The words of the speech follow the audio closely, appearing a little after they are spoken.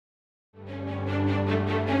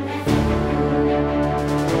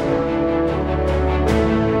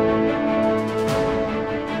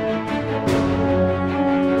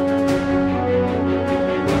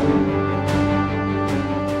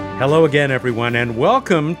Hello again, everyone, and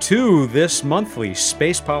welcome to this monthly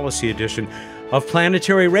Space Policy edition of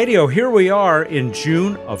Planetary Radio. Here we are in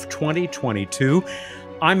June of 2022.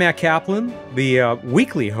 I'm Matt Kaplan, the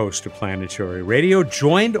weekly host of Planetary Radio,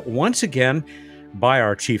 joined once again by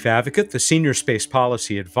our chief advocate, the senior space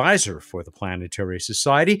policy advisor for the Planetary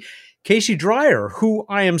Society, Casey Dreyer, who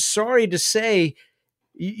I am sorry to say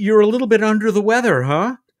you're a little bit under the weather,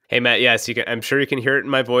 huh? Hey, Matt. Yes, I'm sure you can hear it in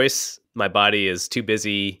my voice. My body is too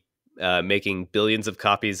busy making billions of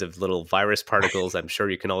copies of little virus particles. I'm sure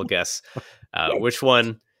you can all guess which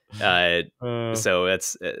one. So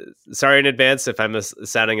it's sorry in advance if I'm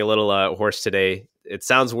sounding a little hoarse today. It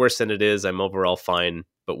sounds worse than it is. I'm overall fine,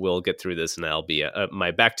 but we'll get through this, and I'll be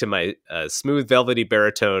back to my smooth, velvety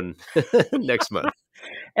baritone next month.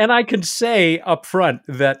 And I can say up front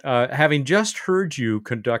that having just heard you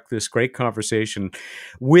conduct this great conversation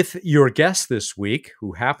with your guest this week,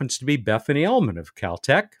 who happens to be Bethany Ehlmann of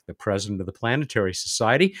Caltech, the president of the Planetary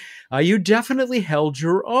Society, you definitely held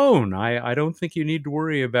your own. I don't think you need to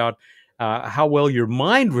worry about how well your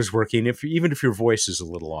mind was working, even if your voice is a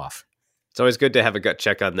little off. It's always good to have a gut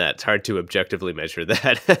check on that. It's hard to objectively measure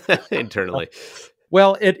that internally.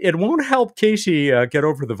 Well, it won't help Casey get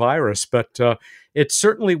over the virus, but it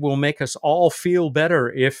certainly will make us all feel better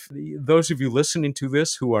if those of you listening to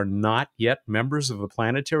this who are not yet members of the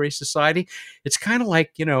Planetary Society, it's kind of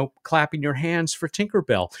like, clapping your hands for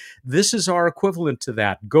Tinkerbell. This is our equivalent to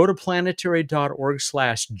that. Go to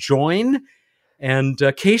planetary.org/join. And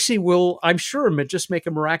Casey will, I'm sure, just make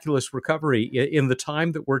a miraculous recovery in the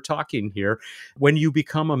time that we're talking here when you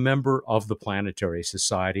become a member of the Planetary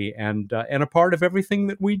Society and a part of everything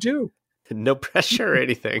that we do. No pressure or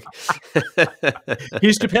anything.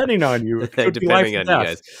 He's depending on you. Depending on you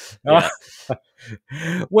guys. Yeah.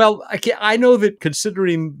 Well, I know that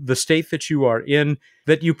considering the state that you are in,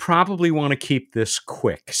 that you probably want to keep this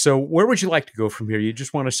quick. So where would you like to go from here? You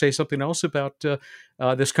just want to say something else about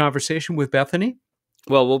this conversation with Bethany?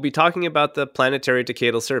 Well, we'll be talking about the Planetary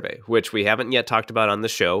Decadal Survey, which we haven't yet talked about on the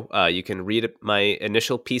show. You can read my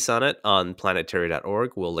initial piece on it on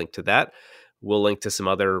planetary.org. We'll link to that. We'll link to some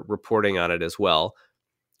other reporting on it as well.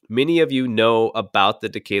 Many of you know about the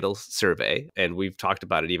Decadal Survey, and we've talked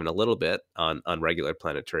about it even a little bit on regular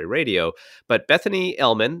Planetary Radio. But Bethany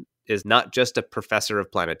Ehlmann is not just a professor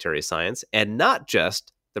of planetary science and not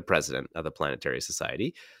just the president of the Planetary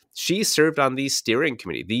Society. She served on the steering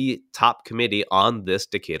committee, the top committee on this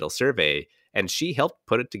Decadal Survey, and she helped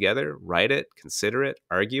put it together, write it, consider it,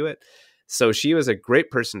 argue it. So she was a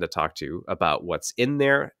great person to talk to about what's in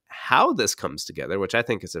there, how this comes together, which I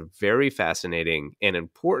think is a very fascinating and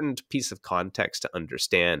important piece of context to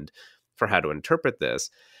understand for how to interpret this.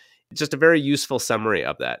 Just a very useful summary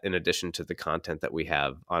of that, in addition to the content that we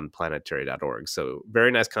have on planetary.org. So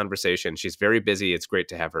very nice conversation. She's very busy. It's great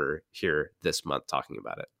to have her here this month talking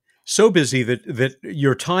about it. So busy that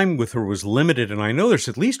your time with her was limited. And I know there's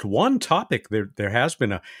at least one topic. There has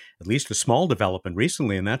been at least a small development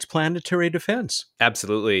recently, and that's planetary defense.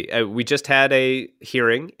 Absolutely. We just had a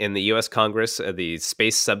hearing in the U.S. Congress, the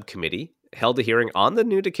Space Subcommittee, held a hearing on the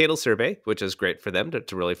new Decadal Survey, which is great for them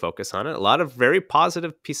to really focus on it. A lot of very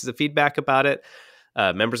positive pieces of feedback about it.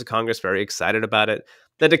 Members of Congress very excited about it.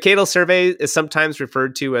 The Decadal Survey is sometimes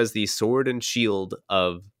referred to as the sword and shield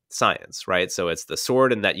of science, right? So it's the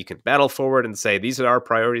sword in that you can battle forward and say, these are our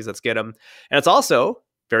priorities, let's get them. And it's also,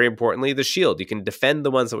 very importantly, the shield. You can defend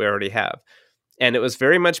the ones that we already have. And it was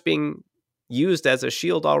very much being used as a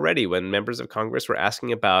shield already when members of Congress were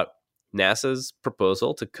asking about NASA's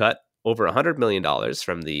proposal to cut over $100 million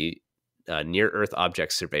from the Near-Earth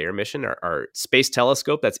Object Surveyor mission, our space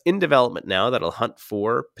telescope that's in development now that'll hunt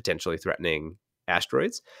for potentially threatening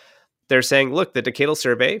asteroids. They're saying, look, the Decadal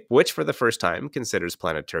Survey, which for the first time considers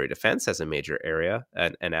planetary defense as a major area,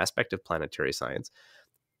 an aspect of planetary science,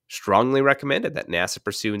 strongly recommended that NASA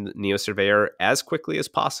pursue NEOSurveyor as quickly as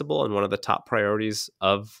possible and one of the top priorities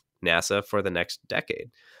of NASA for the next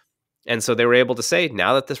decade. And so they were able to say,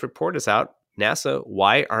 now that this report is out, NASA,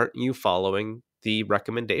 why aren't you following the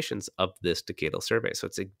recommendations of this Decadal Survey? So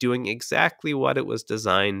it's doing exactly what it was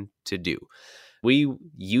designed to do. We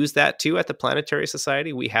use that too at the Planetary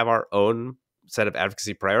Society. We have our own set of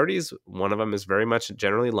advocacy priorities. One of them is very much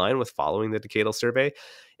generally in line with following the Decadal Survey.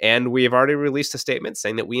 And we have already released a statement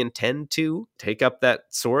saying that we intend to take up that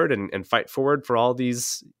sword and fight forward for all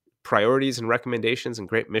these priorities and recommendations and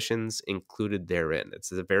great missions included therein.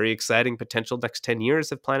 It's a very exciting potential next 10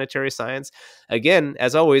 years of planetary science. Again,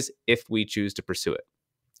 as always, if we choose to pursue it.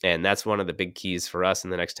 And that's one of the big keys for us in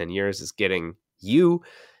the next 10 years is getting you,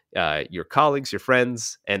 your colleagues, your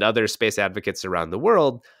friends, and other space advocates around the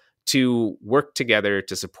world to work together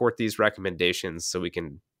to support these recommendations so we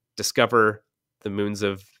can discover the moons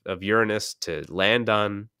of Uranus, to land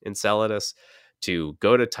on Enceladus, to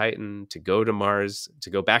go to Titan, to go to Mars, to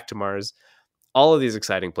go back to Mars. All of these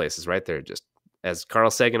exciting places right there. Just as Carl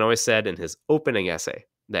Sagan always said in his opening essay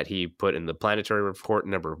that he put in the Planetary Report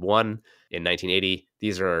number 1 in 1980,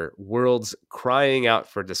 these are worlds crying out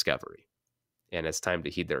for discovery. And it's time to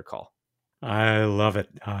heed their call. I love it.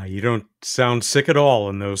 You don't sound sick at all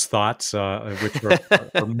in those thoughts, which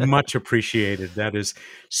are much appreciated. That is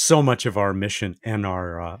so much of our mission and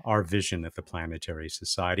our vision at the Planetary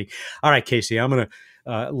Society. All right, Casey, I'm going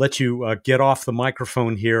to let you get off the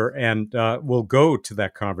microphone here, and we'll go to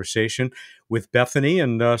that conversation with Bethany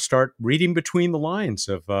and start reading between the lines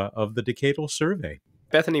of the Decadal Survey.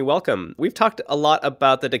 Bethany, welcome. We've talked a lot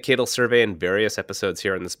about the Decadal Survey in various episodes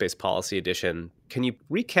here in the Space Policy Edition. Can you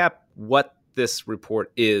recap what this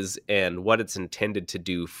report is and what it's intended to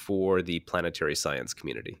do for the planetary science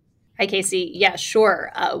community? Hi, Casey. Yeah,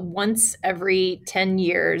 sure. Once every 10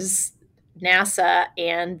 years, NASA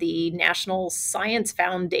and the National Science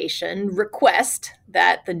Foundation request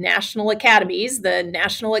that the national academies, the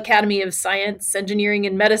National Academy of Science, Engineering,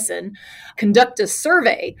 and Medicine, conduct a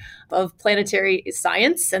survey of planetary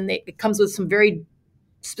science. And it comes with some very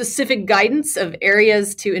specific guidance of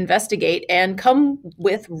areas to investigate and come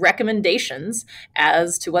with recommendations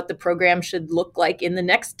as to what the program should look like in the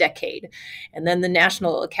next decade. And then the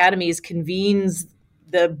National Academies convenes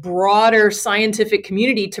the broader scientific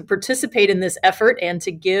community to participate in this effort and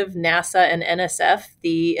to give NASA and NSF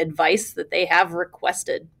the advice that they have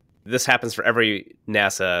requested. This happens for every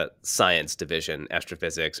NASA science division,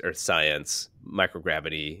 astrophysics, earth science,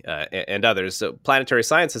 microgravity, and others. So planetary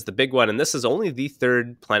science is the big one, and this is only the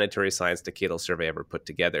third planetary science decadal survey ever put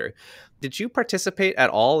together. Did you participate at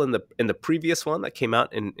all in the previous one that came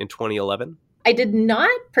out in 2011? I did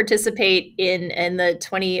not participate in the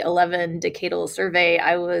 2011 decadal survey.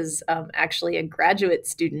 I was actually a graduate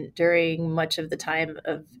student during much of the time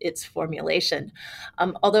of its formulation.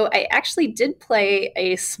 Although I actually did play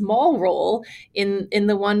a small role in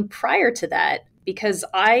the one prior to that, because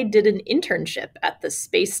I did an internship at the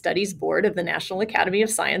Space Studies Board of the National Academy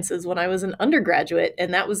of Sciences when I was an undergraduate.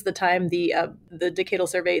 And that was the time the decadal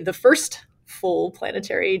survey, the first full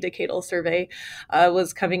planetary decadal survey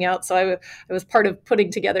was coming out. So I was part of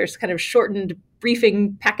putting together kind of shortened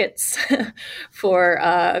briefing packets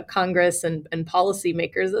for Congress and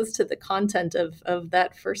policymakers as to the content of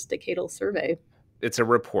that first decadal survey. It's a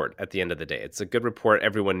report at the end of the day. It's a good report.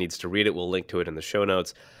 Everyone needs to read it. We'll link to it in the show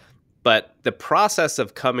notes. But the process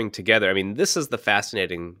of coming together, I mean, this is the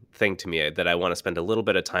fascinating thing to me that I want to spend a little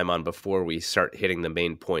bit of time on before we start hitting the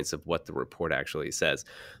main points of what the report actually says.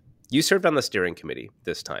 You served on the steering committee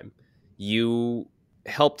this time. You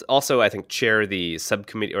helped also, I think, chair the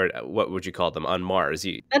subcommittee, or what would you call them, on Mars.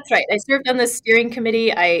 That's right. I served on the steering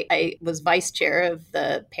committee. I was vice chair of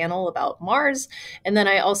the panel about Mars. And then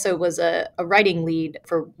I also was a writing lead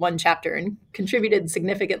for one chapter and contributed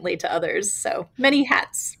significantly to others. So many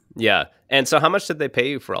hats. Yeah. And so how much did they pay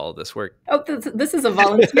you for all of this work? Oh, this is a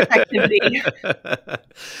volunteer activity.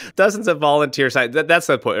 Dozens of volunteer scientists. That's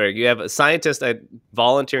the point. Right? You have scientists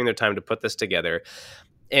volunteering their time to put this together.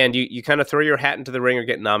 And you kind of throw your hat into the ring or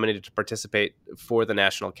get nominated to participate for the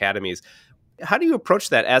National Academies. How do you approach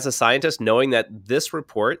that as a scientist, knowing that this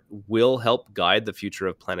report will help guide the future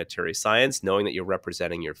of planetary science, knowing that you're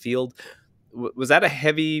representing your field? Was that a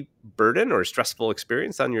heavy burden or stressful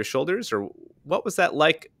experience on your shoulders? Or what was that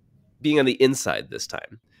like being on the inside this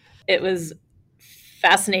time? It was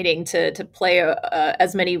fascinating to play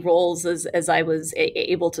as many roles as I was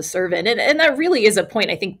able to serve in. And that really is a point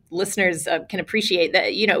I think listeners can appreciate,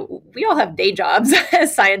 that, you know, we all have day jobs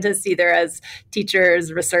as scientists, either as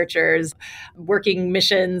teachers, researchers, working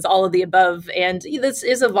missions, all of the above. And this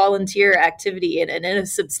is a volunteer activity and a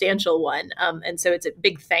substantial one. And so it's a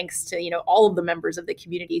big thanks to, you know, all of the members of the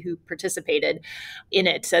community who participated in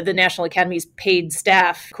it. The National Academy's paid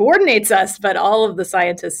staff coordinates us, but all of the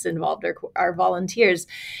scientists involved are volunteers.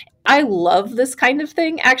 I love this kind of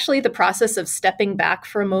thing. Actually, the process of stepping back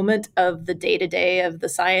for a moment of the day-to-day of the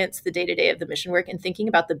science, the day-to-day of the mission work, and thinking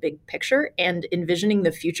about the big picture and envisioning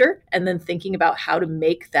the future, and then thinking about how to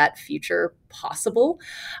make that future possible.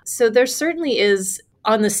 So there certainly is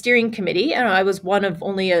on the steering committee, and I was one of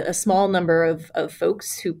only a small number of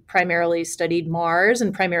folks who primarily studied Mars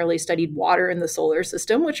and primarily studied water in the solar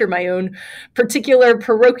system, which are my own particular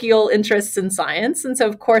parochial interests in science. And so,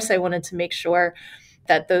 of course, I wanted to make sure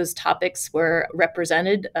that those topics were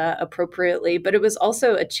represented appropriately. But it was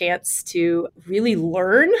also a chance to really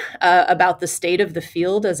learn about the state of the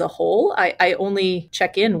field as a whole. I only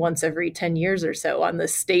check in once every 10 years or so on the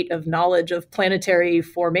state of knowledge of planetary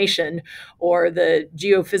formation or the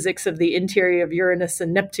geophysics of the interior of Uranus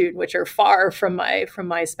and Neptune, which are far from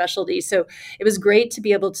my specialty. So it was great to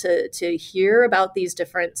be able to hear about these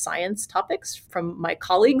different science topics from my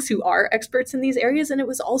colleagues who are experts in these areas. And it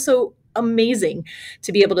was also amazing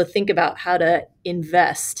to be able to think about how to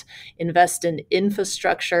invest in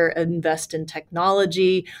infrastructure, invest in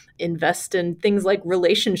technology, invest in things like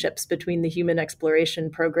relationships between the Human Exploration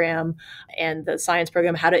Program and the science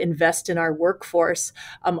program, how to invest in our workforce,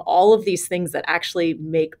 all of these things that actually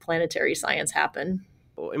make planetary science happen.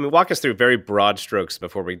 I mean, walk us through very broad strokes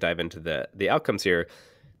before we dive into the outcomes here.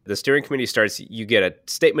 The steering committee starts, you get a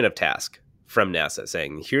statement of task from NASA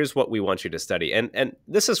saying, here's what we want you to study. And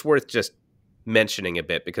this is worth just mentioning a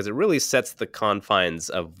bit because it really sets the confines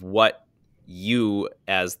of what you,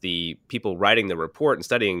 as the people writing the report and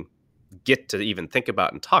studying, get to even think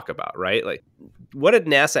about and talk about, right? Like, what did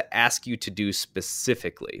NASA ask you to do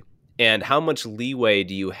specifically? And how much leeway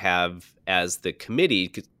do you have as the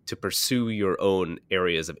committee to pursue your own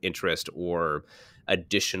areas of interest or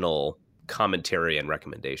additional commentary and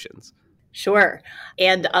recommendations? Sure.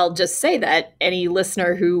 And I'll just say that any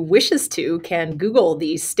listener who wishes to can Google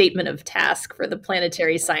the statement of task for the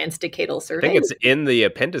Planetary Science Decadal Survey. I think it's in the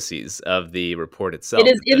appendices of the report itself.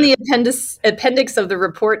 It is in the appendix of the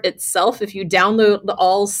report itself. If you download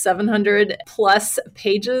all 700 plus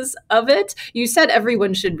pages of it, you said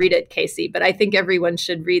everyone should read it, Casey, but I think everyone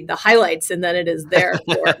should read the highlights and then it is there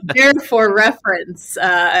for reference.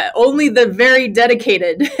 Only the very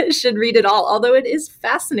dedicated should read it all, although it is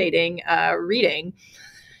fascinating reading.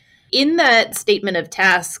 In that statement of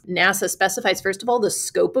task, NASA specifies, first of all, the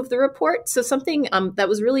scope of the report. So something that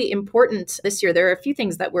was really important this year, there are a few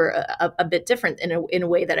things that were a bit different in a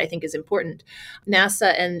way that I think is important.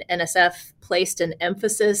 NASA and NSF placed an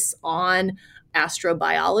emphasis on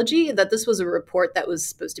astrobiology, that this was a report that was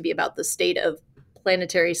supposed to be about the state of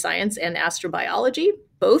planetary science and astrobiology,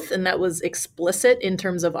 both, and that was explicit in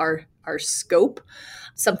terms of our scope.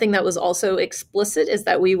 Something that was also explicit is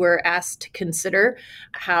that we were asked to consider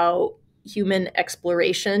how human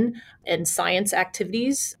exploration and science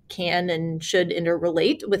activities can and should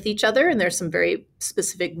interrelate with each other. And there's some very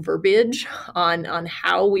specific verbiage on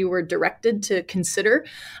how we were directed to consider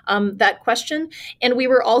that question. And we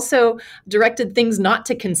were also directed things not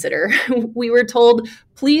to consider. We were told,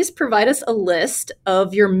 please provide us a list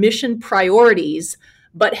of your mission priorities.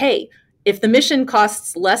 But hey, if the mission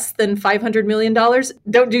costs less than $500 million,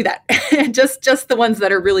 don't do that. just the ones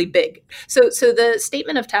that are really big. So the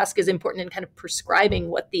statement of task is important in kind of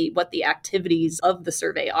prescribing what the activities of the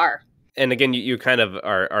survey are. And again, you kind of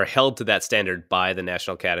are held to that standard by the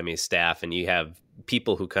National Academy staff, and you have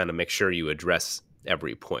people who kind of make sure you address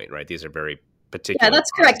every point, right? These are very particular. Yeah, that's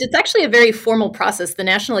correct. It's actually a very formal process. The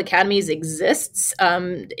National Academies exists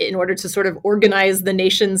in order to sort of organize the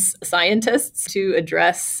nation's scientists to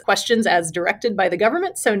address questions as directed by the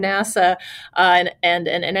government. So NASA and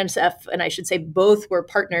NSF, and I should say both, were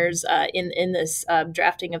partners in this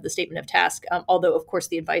drafting of the statement of task, although, of course,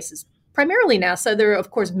 the advice is primarily NASA. There are,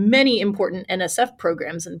 of course, many important NSF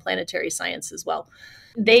programs in planetary science as well.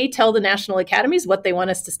 They tell the National Academies what they want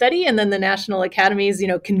us to study, and then the National Academies,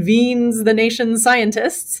 convenes the nation's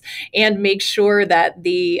scientists and makes sure that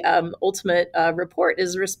the ultimate report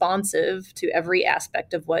is responsive to every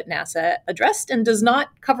aspect of what NASA addressed and does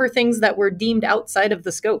not cover things that were deemed outside of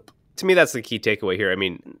the scope. To me, that's the key takeaway here. I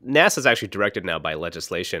mean, NASA is actually directed now by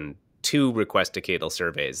legislation to request decadal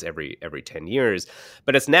surveys every 10 years,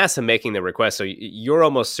 but it's NASA making the request. So you're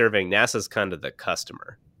almost serving NASA's kind of the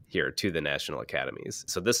customer here to the National Academies.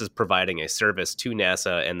 So this is providing a service to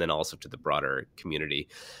NASA and then also to the broader community.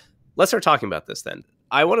 Let's start talking about this then.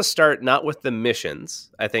 I want to start not with the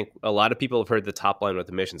missions. I think a lot of people have heard the top line with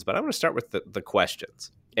the missions, but I want to start with the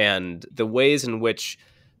questions and the ways in which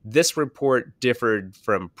this report differed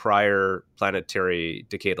from prior planetary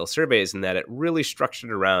decadal surveys in that it really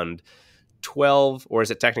structured around 12, or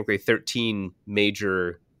is it technically 13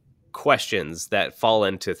 major questions that fall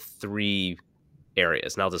into three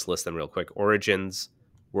areas. And I'll just list them real quick: origins,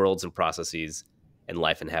 worlds and processes, and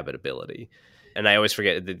life and habitability. And I always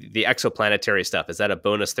forget the exoplanetary stuff. Is that a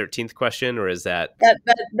bonus 13th question, or is that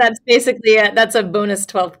that's basically it? That's a bonus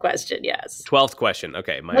 12th question. Yes. 12th question.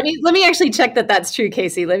 Okay. Let me actually check that that's true,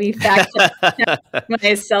 Casey. Let me fact check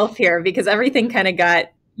myself here, because everything kind of got,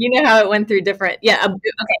 how it went through different. Yeah.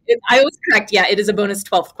 Okay. I was correct. Yeah. It is a bonus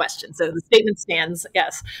 12th question. So the statement stands.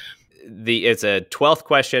 Yes. It's a 12th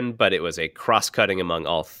question, but it was a cross-cutting among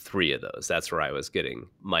all three of those. That's where I was getting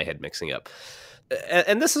my head mixing up.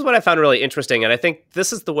 And this is what I found really interesting. And I think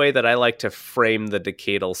this is the way that I like to frame the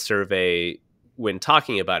decadal survey when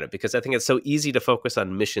talking about it, because I think it's so easy to focus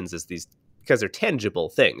on missions as these, because they're tangible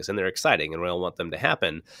things and they're exciting and we all want them to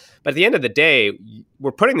happen. But at the end of the day,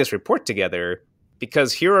 we're putting this report together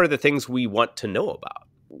because here are the things we want to know about.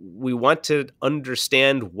 We want to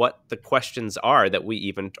understand what the questions are that we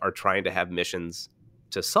even are trying to have missions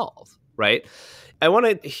to solve, right? I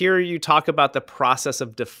want to hear you talk about the process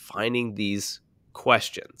of defining these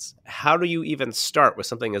questions. How do you even start with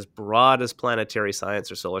something as broad as planetary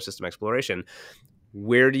science or solar system exploration?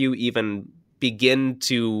 Where do you even begin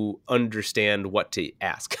to understand what to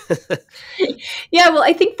ask? Yeah, well,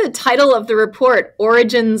 I think the title of the report,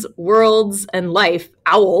 Origins, Worlds, and Life,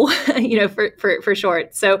 OWL, for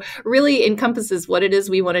short. So really encompasses what it is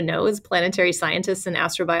we want to know as planetary scientists and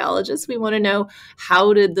astrobiologists. We want to know,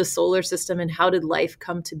 how did the solar system and how did life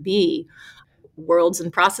come to be? Worlds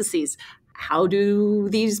and processes. How do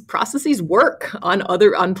these processes work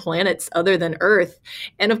on planets other than Earth?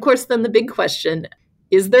 And of course, then the big question,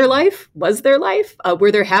 is there life? Was there life?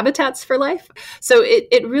 Were there habitats for life? So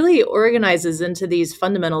it really organizes into these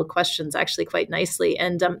fundamental questions actually quite nicely.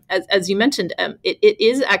 And as you mentioned, it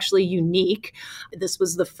is actually unique. This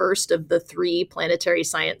was the first of the 3 planetary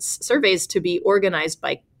science surveys to be organized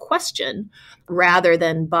by question rather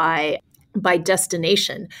than by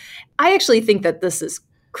destination. I actually think that this is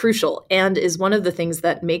crucial and is one of the things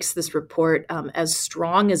that makes this report as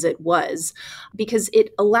strong as it was, because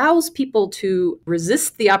it allows people to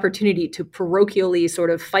resist the opportunity to parochially sort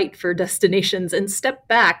of fight for destinations and step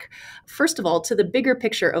back, first of all, to the bigger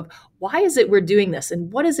picture of why is it we're doing this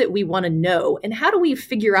and what is it we want to know and how do we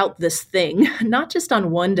figure out this thing, not just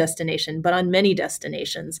on one destination, but on many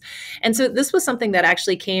destinations. And so this was something that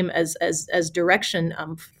actually came as direction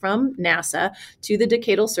from NASA to the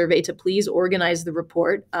Decadal Survey to please organize the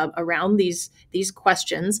report around these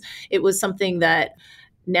questions. It was something that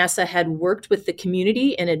NASA had worked with the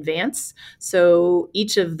community in advance. So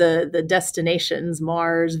each of the destinations,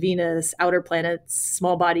 Mars, Venus, outer planets,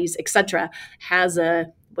 small bodies, etc., has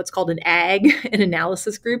what's called an AG, an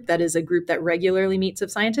analysis group. That is a group that regularly meets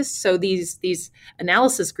of scientists. So these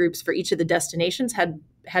analysis groups for each of the destinations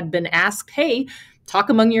had been asked, hey, talk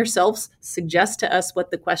among yourselves, suggest to us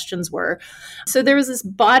what the questions were. So there was this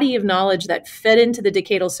body of knowledge that fed into the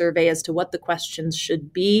Decadal Survey as to what the questions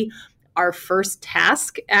should be. Our first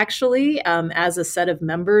task, actually, as a set of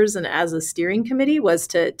members and as a steering committee, was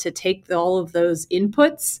to take all of those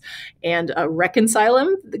inputs and reconcile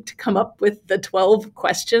them to come up with the 12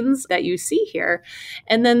 questions that you see here.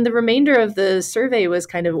 And then the remainder of the survey was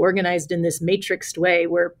kind of organized in this matrixed way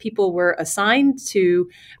where people were assigned to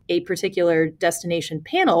a particular destination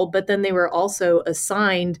panel, but then they were also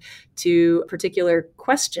assigned to particular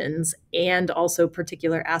questions and also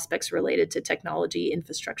particular aspects related to technology,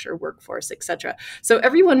 infrastructure, workforce, et cetera. So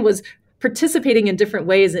everyone was participating in different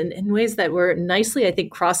ways, in ways that were nicely, I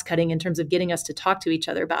think, cross-cutting in terms of getting us to talk to each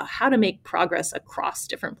other about how to make progress across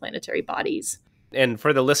different planetary bodies. And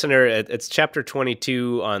for the listener, it's chapter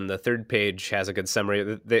 22 on the 3rd page has a good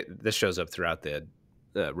summary. This shows up throughout the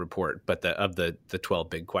report, but of the 12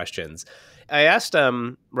 big questions. I asked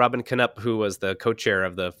Robin Canup, who was the co-chair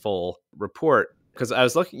of the full report, because I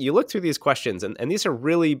was you look through these questions, and these are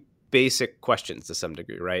really basic questions to some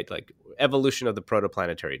degree, right? Like evolution of the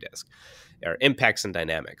protoplanetary disk, or impacts and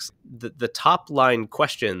dynamics. The top line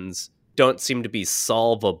questions don't seem to be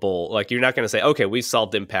solvable. Like you're not going to say, okay, we've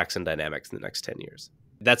solved impacts and dynamics in the next 10 years.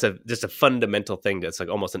 That's just a fundamental thing that's like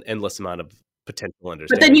almost an endless amount of potential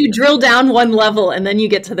understanding. But then you drill down one level and then you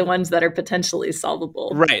get to the ones that are potentially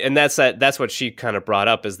solvable. Right. And that's what she kind of brought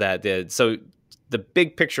up, is that so the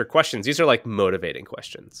big picture questions, these are like motivating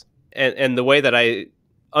questions. And the way that I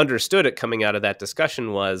understood it coming out of that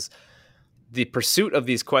discussion was the pursuit of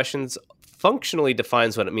these questions functionally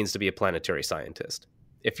defines what it means to be a planetary scientist,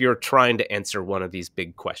 if you're trying to answer one of these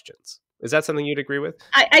big questions. Is that something you'd agree with?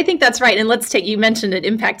 I think that's right. And you mentioned it,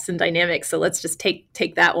 impacts and dynamics. So let's just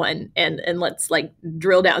take that one and let's like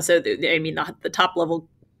drill down. So the top level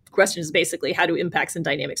question is basically how do impacts and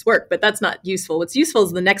dynamics work? But that's not useful. What's useful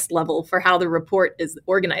is the next level for how the report is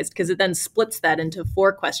organized, because it then splits that into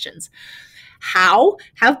 4 questions. How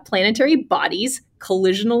have planetary bodies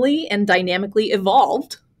collisionally and dynamically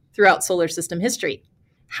evolved throughout solar system history?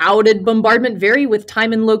 How did bombardment vary with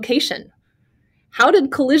time and location? How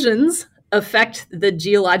did collisions affect the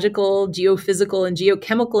geological, geophysical, and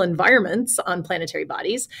geochemical environments on planetary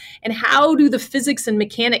bodies? And how do the physics and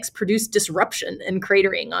mechanics produce disruption and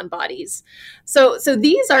cratering on bodies? So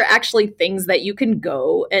these are actually things that you can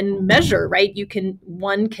go and measure, right?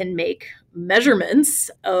 One can make measurements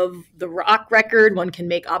of the rock record. One can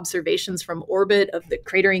make observations from orbit of the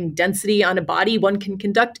cratering density on a body. One can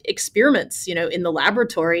conduct experiments, in the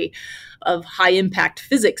laboratory of high impact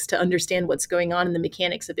physics to understand what's going on in the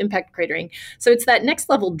mechanics of impact cratering. So it's that next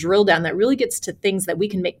level drill down that really gets to things that we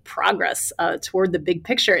can make progress toward the big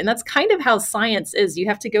picture. And that's kind of how science is. You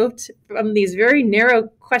have to go from these very narrow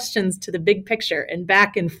questions to the big picture and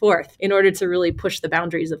back and forth in order to really push the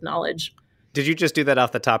boundaries of knowledge. Did you just do that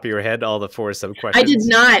off the top of your head, all the 4 sub-questions? I did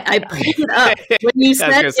not. I pulled it up. When you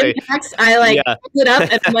said impacts, I pulled it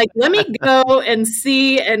up and I'm like, let me go and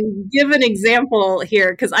see and give an example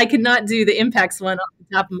here because I could not do the impacts one off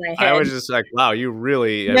the top of my head. I was just like, wow, you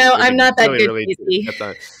really... No, I'm not that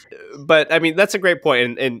good. But I mean, that's a great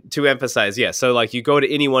point. And to emphasize, so like you go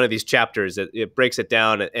to any one of these chapters, it breaks it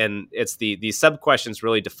down and it's the sub-questions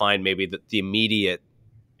really define maybe the immediate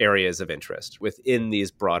areas of interest within these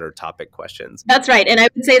broader topic questions. That's right. And I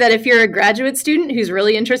would say that if you're a graduate student who's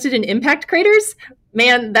really interested in impact craters,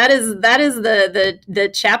 man, that is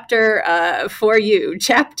the chapter for you.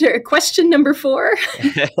 Question number 4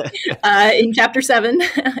 in chapter 7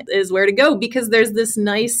 is where to go because there's this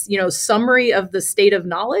nice, summary of the state of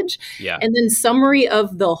knowledge, and then summary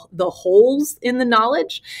of the holes in the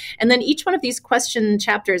knowledge, and then each one of these question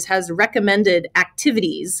chapters has recommended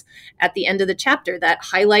activities at the end of the chapter that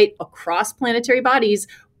highlight across planetary bodies.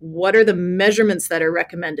 What are the measurements that are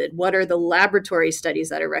recommended? What are the laboratory studies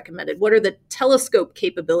that are recommended? What are the telescope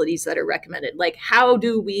capabilities that are recommended? Like, how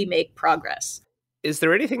do we make progress? Is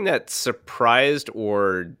there anything that surprised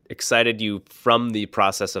or excited you from the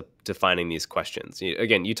process of defining these questions?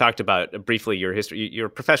 Again, you talked about briefly your history. You're a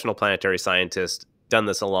professional planetary scientist, done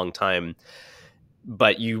this a long time,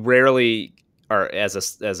 but you rarely... or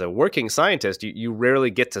as a working scientist, you rarely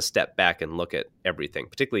get to step back and look at everything,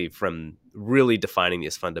 particularly from really defining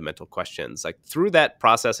these fundamental questions. Like through that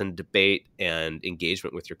process and debate and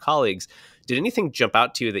engagement with your colleagues, did anything jump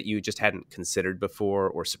out to you that you just hadn't considered before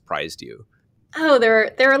or surprised you? Oh,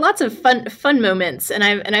 there are lots of fun moments, and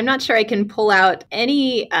I'm not sure I can pull out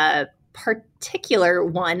any particular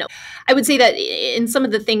one. I would say that in some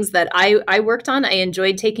of the things that I worked on, I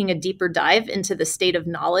enjoyed taking a deeper dive into the state of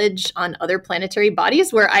knowledge on other planetary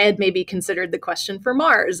bodies where I had maybe considered the question for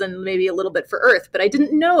Mars and maybe a little bit for Earth, but I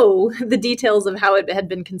didn't know the details of how it had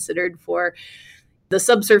been considered for the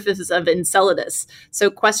subsurface of Enceladus. So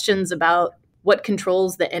questions about what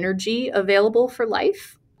controls the energy available for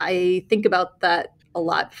life. I think about that a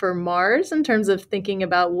lot for Mars in terms of thinking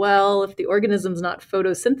about, well, if the organism's not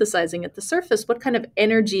photosynthesizing at the surface, what kind of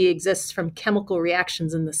energy exists from chemical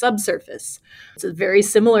reactions in the subsurface? It's a very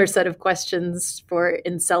similar set of questions for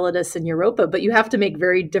Enceladus and Europa, but you have to make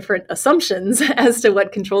very different assumptions as to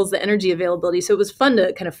what controls the energy availability. So it was fun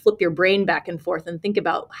to kind of flip your brain back and forth and think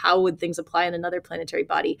about how would things apply in another planetary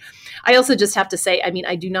body. I also just have to say,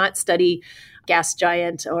 I do not study gas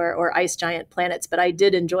giant or ice giant planets, but I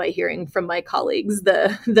did enjoy hearing from my colleagues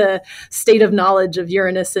the state of knowledge of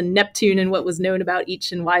Uranus and Neptune and what was known about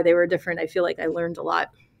each and why they were different. I feel like I learned a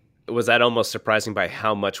lot. Was that almost surprising by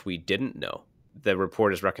how much we didn't know? The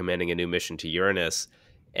report is recommending a new mission to Uranus,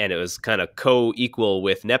 and it was kind of co-equal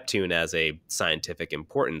with Neptune as a scientific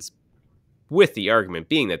importance, with the argument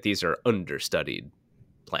being that these are understudied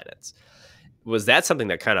planets. Was that something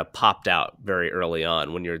that kind of popped out very early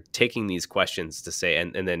on when you're taking these questions to say,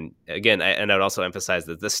 and then again, I would also emphasize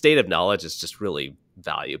that the state of knowledge is just really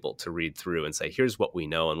valuable to read through and say, here's what we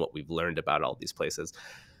know and what we've learned about all these places.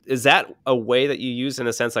 Is that a way that you use, in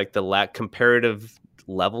a sense, like the comparative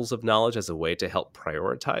levels of knowledge as a way to help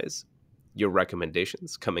prioritize your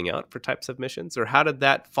recommendations coming out for types of missions? Or how did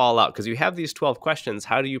that fall out? Because you have these 12 questions.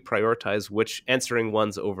 How do you prioritize which answering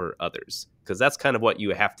ones over others? Because that's kind of what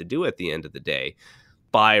you have to do at the end of the day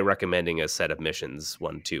by recommending a set of missions,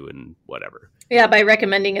 1, 2, and whatever. Yeah, by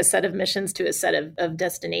recommending a set of missions to a set of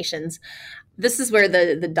destinations. This is where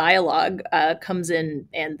the dialogue comes in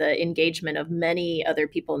and the engagement of many other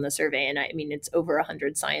people in the survey. And I mean, it's over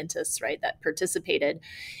 100 scientists, right, that participated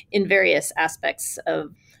in various aspects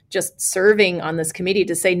of just serving on this committee,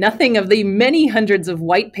 to say nothing of the many hundreds of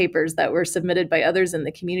white papers that were submitted by others in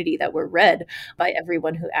the community that were read by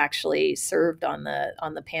everyone who actually served on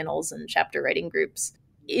the panels and chapter writing groups.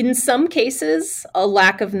 In some cases, a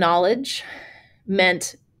lack of knowledge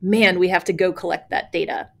meant man, we have to go collect that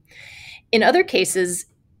data. In other cases,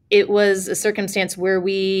 it was a circumstance where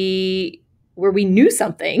we knew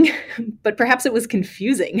something, but perhaps it was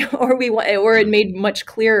confusing, or it made much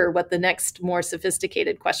clearer what the next more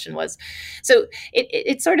sophisticated question was. So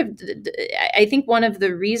it's sort of, I think one of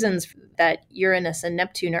the reasons that Uranus and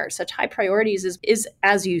Neptune are such high priorities is,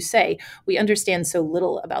 as you say, we understand so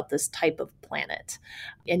little about this type of planet.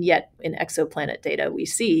 And yet in exoplanet data, we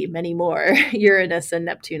see many more Uranus and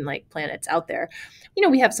Neptune-like planets out there.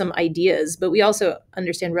 We have some ideas, but we also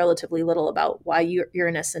understand relatively little about why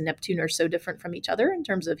Uranus and Neptune are so different from each other in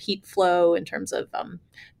terms of heat flow, in terms of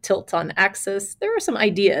tilt on axis. There are some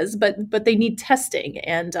ideas, but they need testing.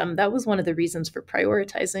 And that was one of the reasons for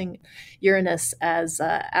prioritizing Uranus as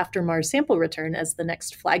after Mars sample return as the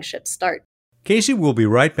next flagship start. Casey will be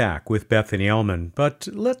right back with Bethany Ehlmann, but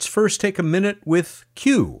let's first take a minute with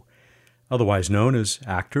Q, otherwise known as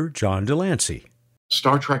actor John de Lancie.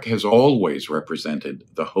 Star Trek has always represented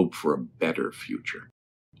the hope for a better future.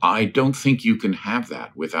 I don't think you can have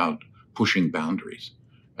that without pushing boundaries.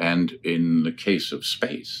 And in the case of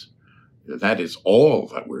space, that is all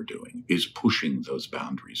that we're doing, is pushing those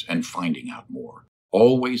boundaries and finding out more,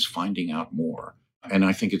 always finding out more. And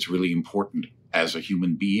I think it's really important as a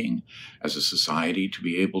human being, as a society, to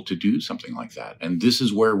be able to do something like that. And this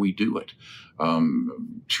is where we do it.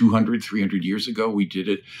 200, 300 years ago, we did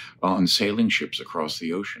it on sailing ships across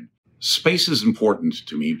the ocean. Space is important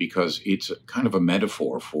to me because it's kind of a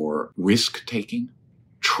metaphor for risk-taking,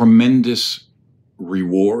 tremendous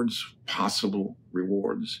rewards, possible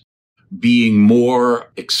rewards, being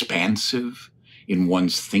more expansive in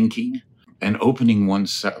one's thinking and opening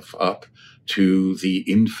oneself up to the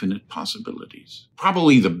infinite possibilities.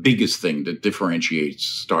 Probably the biggest thing that differentiates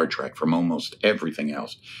Star Trek from almost everything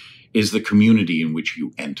else is the community in which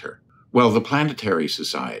you enter. Well, the Planetary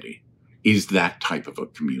Society is that type of a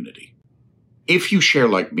community. If you share,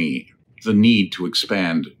 like me, the need to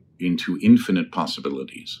expand into infinite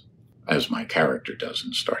possibilities, as my character does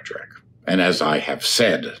in Star Trek, and as I have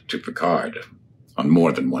said to Picard on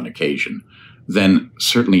more than one occasion, then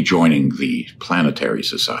certainly joining the Planetary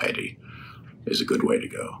Society is a good way to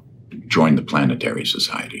go. Join the Planetary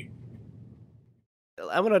Society.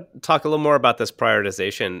 I want to talk a little more about this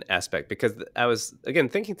prioritization aspect, because I was, again,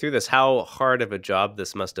 thinking through this, how hard of a job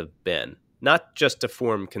this must have been, not just to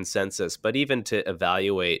form consensus, but even to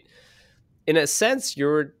evaluate. In a sense,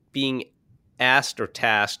 you're being asked or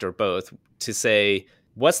tasked or both to say,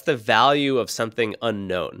 what's the value of something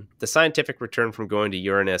unknown? The scientific return from going to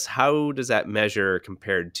Uranus, how does that measure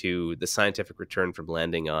compared to the scientific return from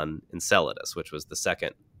landing on Enceladus, which was the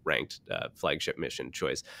second ranked flagship mission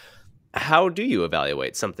choice? How do you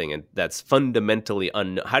evaluate something that's fundamentally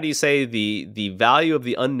unknown? How do you say the value of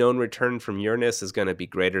the unknown return from Uranus is going to be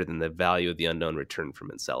greater than the value of the unknown return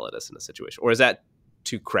from Enceladus in a situation? Or is that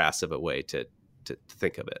too crass of a way to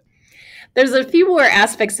think of it? There's a few more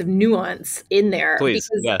aspects of nuance in there. Please,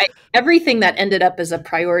 because everything that ended up as a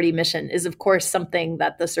priority mission is, of course, something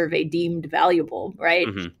that the survey deemed valuable, right?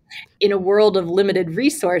 Mm-hmm. In a world of limited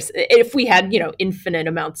resource, if we had, infinite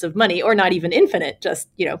amounts of money, or not even infinite, just,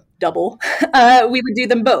 double, we would do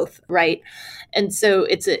them both, right? And so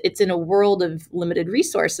it's in a world of limited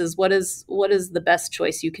resources. What is the best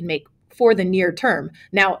choice you can make for the near term?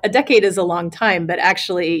 Now, a decade is a long time, but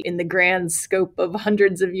actually in the grand scope of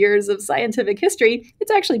hundreds of years of scientific history,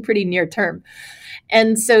 it's actually pretty near term.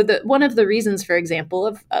 And so one of the reasons, for example,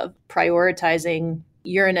 of prioritizing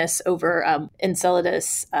Uranus over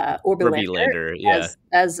Enceladus orbital lander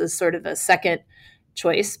as a sort of a second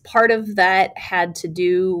choice, part of that had to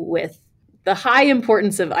do with the high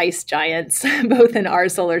importance of ice giants, both in our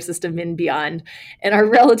solar system and beyond, and our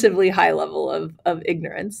relatively high level of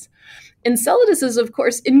ignorance. Enceladus is, of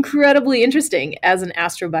course, incredibly interesting as an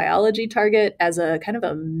astrobiology target, as a kind of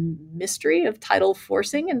a mystery of tidal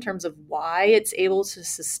forcing in terms of why it's able to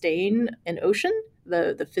sustain an ocean.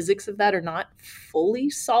 The physics of that are not fully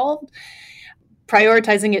solved.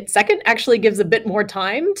 Prioritizing it second actually gives a bit more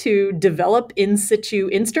time to develop in situ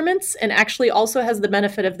instruments, and actually also has the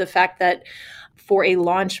benefit of the fact that for a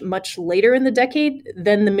launch much later in the decade,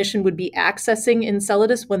 then the mission would be accessing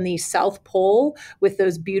Enceladus when the South Pole, with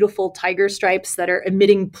those beautiful tiger stripes that are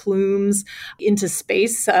emitting plumes into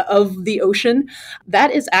space of the ocean,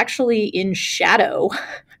 that is actually in shadow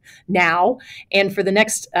now, and for the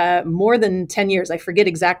next more than 10 years. I forget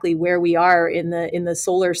exactly where we are in the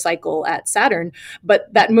solar cycle at Saturn,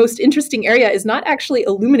 but that most interesting area is not actually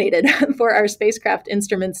illuminated for our spacecraft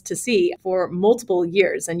instruments to see for multiple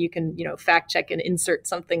years. And you can fact check and insert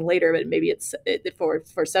something later, but maybe it's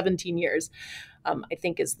for 17 years, I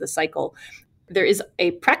think is the cycle. there is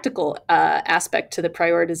a practical aspect to the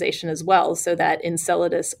prioritization as well, so that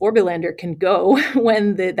Enceladus Orbilander can go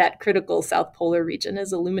when that critical south polar region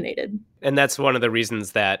is illuminated. And that's one of the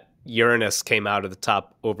reasons that Uranus came out of the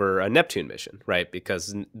top over a Neptune mission, right?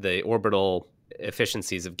 Because the orbital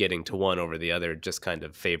efficiencies of getting to one over the other just kind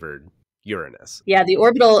of favored Uranus. Yeah, the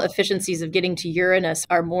orbital efficiencies of getting to Uranus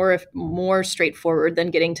are more straightforward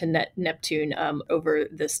than getting to Neptune over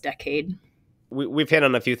this decade. We've hit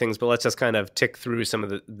on a few things, but let's just kind of tick through some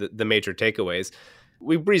of the major takeaways.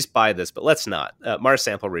 We breezed by this, but let's not. Mars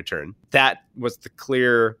sample return. That was the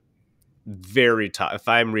clear, very top. If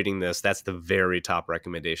I'm reading this, that's the very top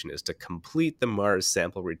recommendation, is to complete the Mars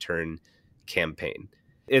sample return campaign.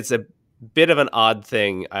 It's a bit of an odd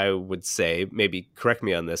thing, I would say, maybe correct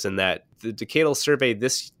me on this, in that the Decadal Survey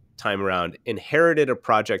this time around inherited a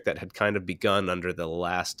project that had kind of begun under the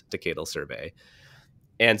last Decadal Survey.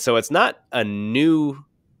 And so it's not a new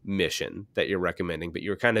mission that you're recommending, but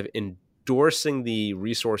you're kind of endorsing the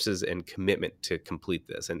resources and commitment to complete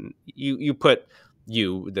this. And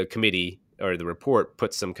the committee or the report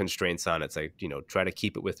puts some constraints on it. It's like, try to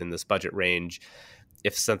keep it within this budget range.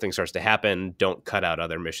 If something starts to happen, don't cut out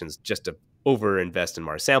other missions just to overinvest in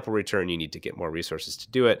Mars sample return. You need to get more resources to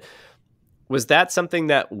do it. Was that something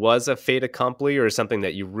that was a fait accompli, or something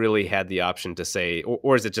that you really had the option to say,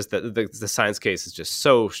 or is it just that the science case is just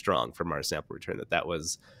so strong for Mars sample return that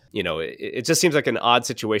was, it just seems like an odd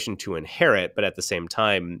situation to inherit, but at the same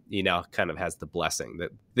time, now kind of has the blessing, that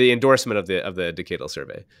the endorsement of the Decadal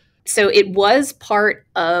Survey. So it was part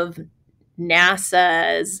of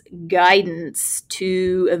NASA's guidance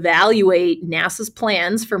to evaluate NASA's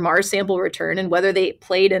plans for Mars sample return and whether they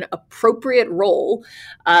played an appropriate role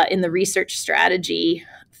in the research strategy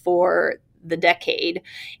for the decade.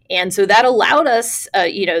 And so that allowed us,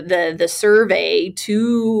 the survey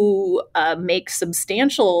to make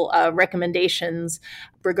substantial recommendations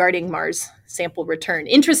regarding Mars sample return.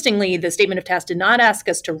 Interestingly, the statement of task did not ask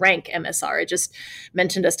us to rank MSR. It just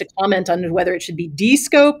mentioned us to comment on whether it should be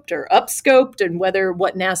descoped or upscoped, and whether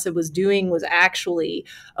what NASA was doing was actually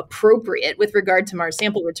appropriate with regard to Mars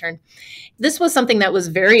sample return. This was something that was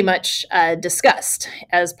very much discussed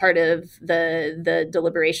as part of the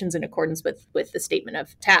deliberations in accordance with the statement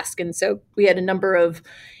of task. And so we had a number of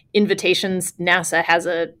invitations. NASA has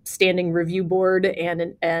a standing review board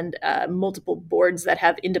and multiple boards that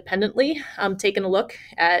have independently taken a look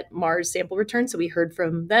at Mars sample return. So we heard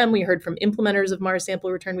from them. We heard from implementers of Mars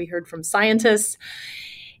sample return. We heard from scientists.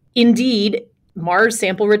 Indeed, Mars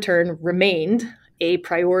sample return remained a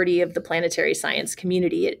priority of the planetary science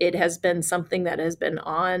community. It has been something that has been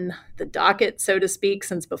on the docket, so to speak,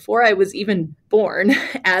 since before I was even born,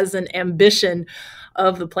 as an ambition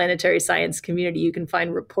of the planetary science community. You can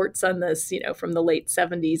find reports on this, from the late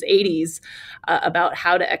 70s, 80s, about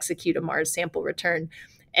how to execute a Mars sample return.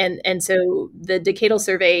 And so the Decadal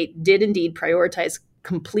Survey did indeed prioritize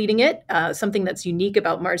completing it. Something that's unique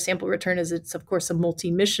about Mars sample return is it's, of course, a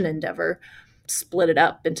multi-mission endeavor. Split it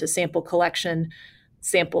up into sample collection,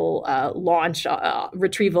 sample launch,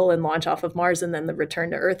 retrieval and launch off of Mars, and then the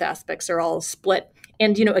return to Earth aspects are all split.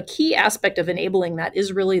 And, a key aspect of enabling that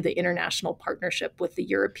is really the international partnership with the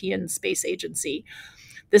European Space Agency.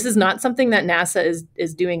 This is not something that NASA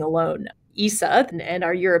is doing alone. ESA and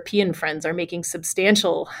our European friends are making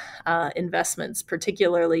substantial investments,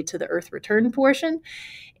 particularly to the Earth return portion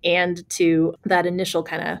and to that initial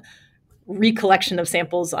kind of recollection of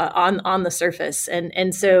samples on the surface.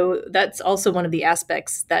 And so that's also one of the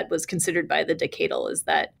aspects that was considered by the Decadal, is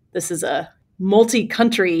that this is a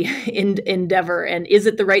multi-country endeavor. And is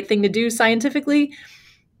it the right thing to do scientifically?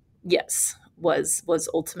 Yes, was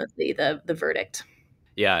ultimately the verdict.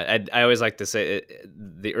 Yeah, I always like to say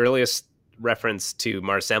the earliest reference to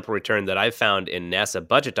Mars sample return that I've found in NASA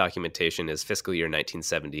budget documentation is fiscal year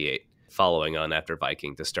 1978, following on after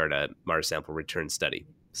Viking to start a Mars sample return study.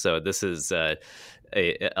 So this is a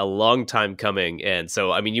long time coming. And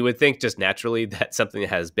so, you would think just naturally that something that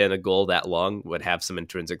has been a goal that long would have some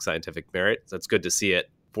intrinsic scientific merit. So it's good to see it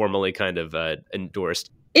formally kind of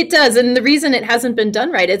endorsed. It does. And the reason it hasn't been done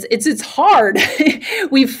right is it's hard.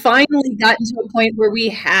 We've finally gotten to a point where we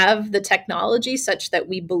have the technology such that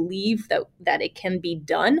we believe that it can be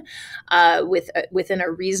done within a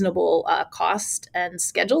reasonable cost and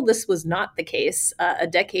schedule. This was not the case a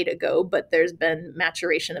decade ago, but there's been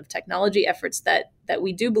maturation of technology efforts that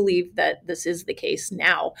we do believe that this is the case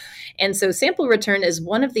now. And so sample return is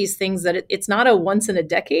one of these things that it's not a once in a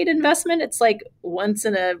decade investment. It's like once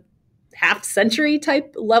in a half century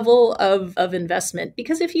type level of investment.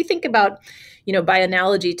 Because if you think about, by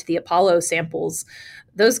analogy to the Apollo samples,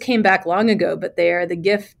 those came back long ago, but they are the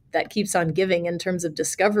gift that keeps on giving in terms of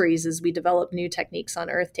discoveries as we develop new techniques on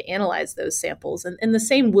Earth to analyze those samples. And the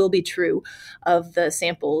same will be true of the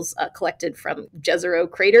samples collected from Jezero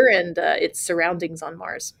crater and its surroundings on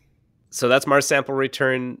Mars. So that's Mars sample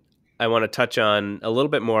return. I want to touch on a little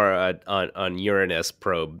bit more on Uranus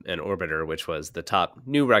probe and orbiter, which was the top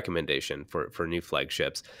new recommendation for new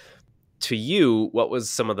flagships. To you, what was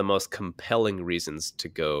some of the most compelling reasons to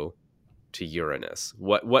go to Uranus?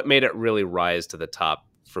 What made it really rise to the top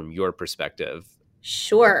from your perspective?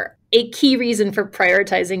 Sure. A key reason for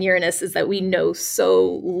prioritizing Uranus is that we know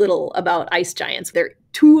so little about ice giants. They're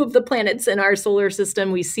two of the planets in our solar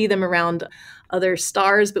system. We see them around other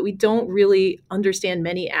stars, but we don't really understand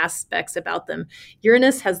many aspects about them.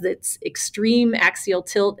 Uranus has its extreme axial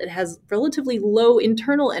tilt. It has relatively low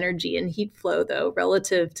internal energy and heat flow, though,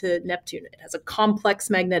 relative to Neptune. It has a complex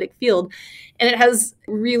magnetic field, and it has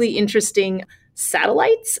really interesting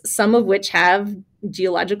satellites, some of which have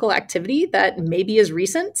geological activity that maybe is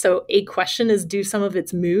recent. So a question is, do some of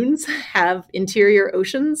its moons have interior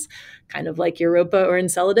oceans, kind of like Europa or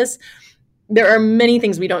Enceladus? There are many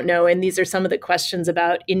things we don't know, and these are some of the questions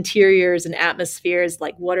about interiors and atmospheres,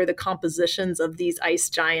 like what are the compositions of these ice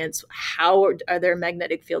giants? How are their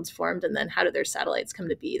magnetic fields formed? And then how do their satellites come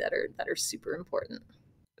to be that are super important?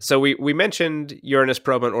 So we mentioned Uranus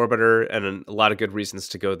probe and orbiter, and a lot of good reasons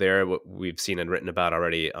to go there. What we've seen and written about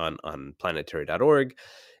already on planetary.org.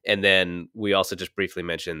 And then we also just briefly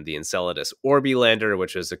mentioned the Enceladus Orbilander,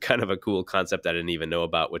 which is a kind of a cool concept I didn't even know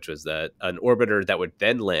about, which was an orbiter that would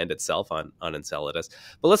then land itself on Enceladus.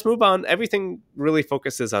 But let's move on. Everything really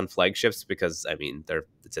focuses on flagships because, I mean,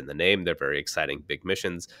 it's in the name. They're very exciting, big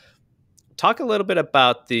missions. Talk a little bit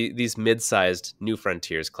about these mid-sized New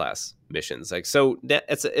Frontiers class missions. It's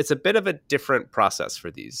a bit of a different process for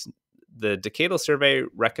these. The Decadal Survey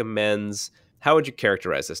recommends, how would you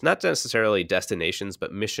characterize this? Not necessarily destinations,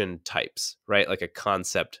 but mission types, right? Like a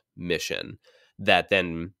concept mission that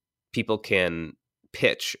then people can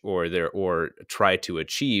pitch or try to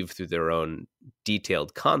achieve through their own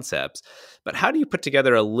detailed concepts. But how do you put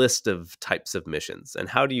together a list of types of missions, and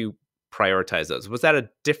how do you prioritize those? Was that a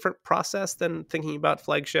different process than thinking about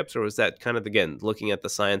flagships, or was that kind of, again, looking at the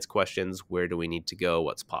science questions, where do we need to go,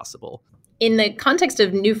 what's possible? In the context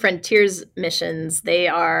of New Frontiers missions, they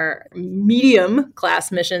are medium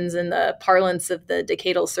class missions in the parlance of the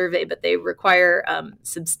Decadal Survey, but they require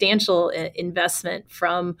substantial investment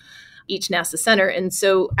from each NASA center. And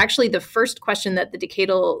so actually the first question that the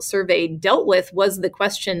Decadal Survey dealt with was the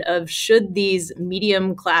question of, should these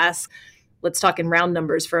medium class, let's talk in round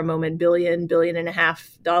numbers for a moment, $1.5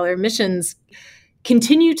 billion missions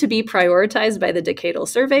continue to be prioritized by the Decadal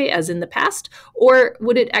Survey as in the past, or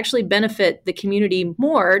would it actually benefit the community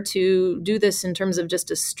more to do this in terms of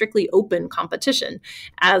just a strictly open competition,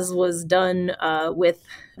 as was done with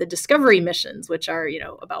the Discovery missions, which are,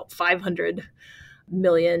 about $500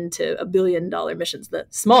 million to $1 billion missions, the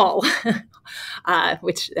small,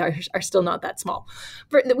 which are still not that small.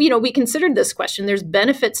 We considered this question. There's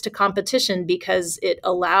benefits to competition because it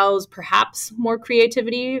allows perhaps more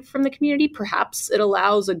creativity from the community. Perhaps it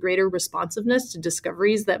allows a greater responsiveness to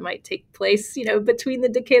discoveries that might take place, between the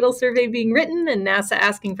Decadal Survey being written and NASA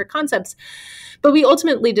asking for concepts. But we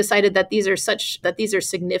ultimately decided that these are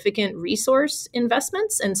significant resource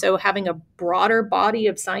investments. And so having a broader body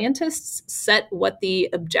of scientists set what the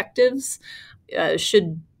objectives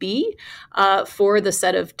should be for the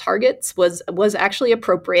set of targets was actually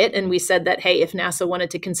appropriate. And we said that, hey, if NASA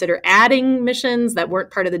wanted to consider adding missions that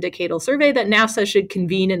weren't part of the Decadal Survey, that NASA should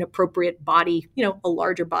convene an appropriate body, a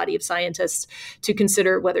larger body of scientists to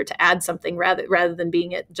consider whether to add something rather than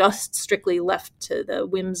being it just strictly left to the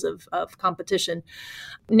whims of competition.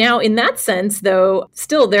 Now, in that sense, though,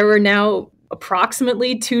 still there were now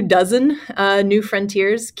approximately 24 New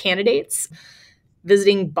Frontiers candidates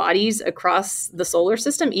visiting bodies across the solar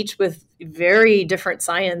system, each with very different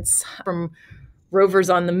science, from rovers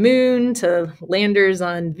on the moon to landers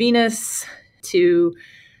on Venus to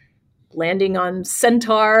landing on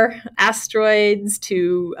Centaur asteroids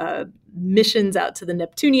to missions out to the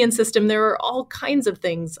Neptunian system. There were all kinds of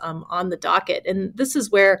things on the docket. And this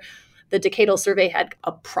is where the Decadal Survey had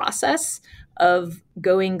a process of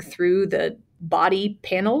going through the body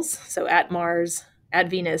panels. So at Mars, at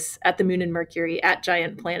Venus, at the Moon and Mercury, at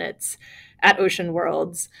giant planets, at ocean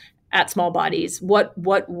worlds, at small bodies. What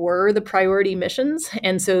were the priority missions?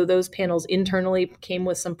 And so those panels internally came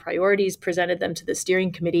with some priorities, presented them to the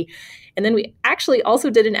steering committee. And then we actually also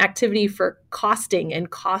did an activity for costing and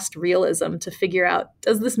cost realism to figure out,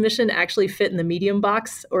 does this mission actually fit in the medium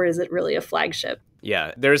box, or is it really a flagship?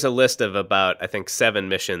 Yeah, there's a list of about, I think, 7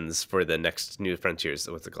 missions for the next New Frontiers,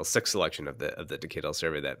 what's it called, 6th selection of the decadal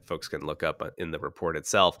survey that folks can look up in the report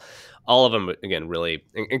itself. All of them, again, really,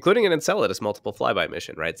 including an Enceladus multiple flyby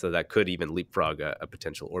mission, right? So that could even leapfrog a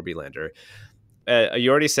potential Orbilander.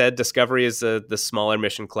 You already said Discovery is the smaller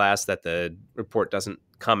mission class that the report doesn't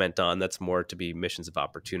comment on. That's more to be missions of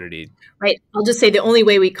opportunity. Right. I'll just say the only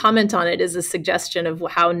way we comment on it is a suggestion of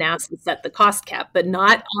how NASA set the cost cap, but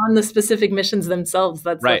not on the specific missions themselves.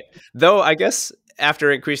 That's right. Though I guess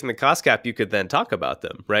after increasing the cost cap, you could then talk about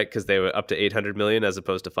them, right? Because they were up to 800 million as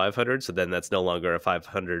opposed to 500. So then that's no longer a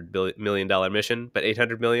 $500 million mission, but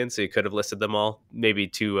 800 million. So you could have listed them all. Maybe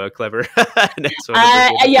too clever. I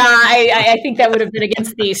think that would have been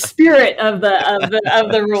against the spirit of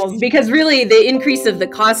the rules, because really the increase of the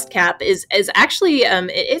cost cap is actually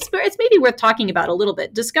it's maybe worth talking about a little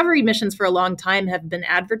bit. Discovery missions for a long time have been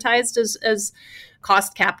advertised as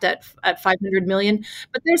cost capped at 500 million,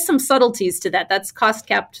 but there's some subtleties to that. That's cost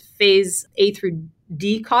capped phase A through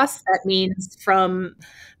D costs. That means from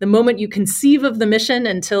the moment you conceive of the mission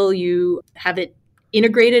until you have it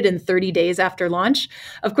integrated in 30 days after launch.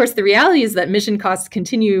 Of course, the reality is that mission costs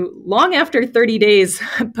continue long after 30 days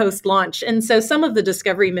post-launch. And so some of the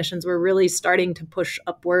Discovery missions were really starting to push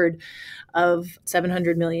upward of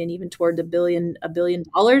 700 million, even toward $1 billion.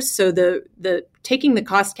 So the taking the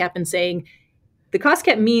cost cap and saying, the cost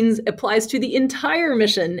cap applies to the entire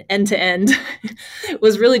mission end to end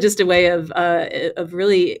was really just a way of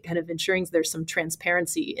really kind of ensuring there's some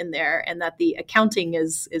transparency in there and that the accounting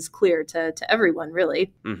is clear to everyone,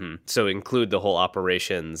 really. Mm-hmm. So include the whole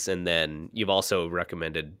operations. And then you've also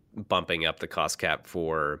recommended bumping up the cost cap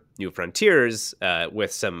for New Frontiers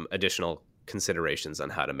with some additional considerations on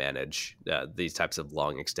how to manage these types of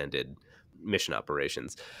long extended mission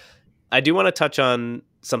operations. I do want to touch on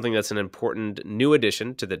something that's an important new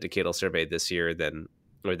addition to the Decadal Survey this year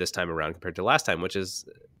this time around compared to last time, which is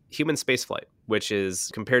human spaceflight, which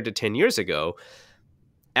is, compared to 10 years ago,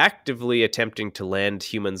 actively attempting to land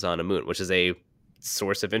humans on a moon, which is a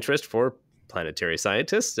source of interest for planetary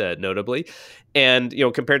scientists, notably. And,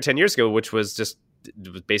 compared to 10 years ago, which was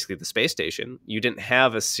basically the space station, you didn't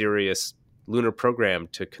have a serious lunar program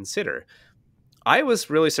to consider. I was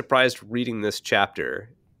really surprised reading this chapter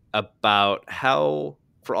about how,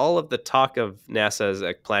 for all of the talk of NASA's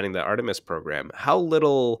planning the Artemis program, how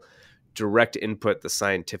little direct input the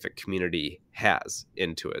scientific community has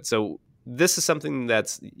into it. So this is something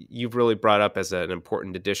that's you've really brought up as an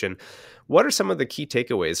important addition. What are some of the key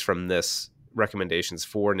takeaways from this recommendations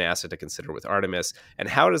for NASA to consider with Artemis, and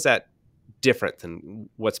how does that different than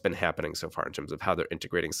what's been happening so far in terms of how they're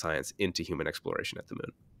integrating science into human exploration at the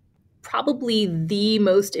moon? Probably the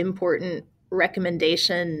most important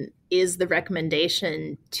recommendation is the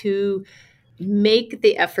recommendation to make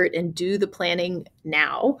the effort and do the planning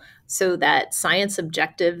now so that science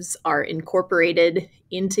objectives are incorporated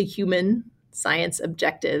into human science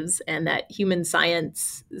objectives, and that human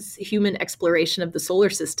exploration of the solar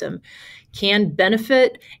system can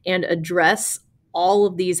benefit and address all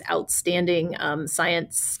of these outstanding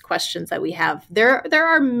science questions that we have. There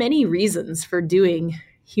are many reasons for doing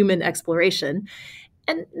human exploration,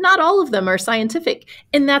 and not all of them are scientific,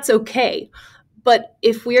 and that's okay. But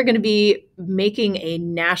if we are going to be making a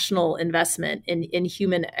national investment in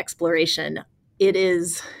human exploration, it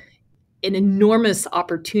is an enormous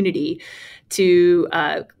opportunity to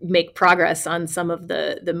make progress on some of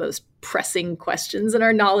the most pressing questions in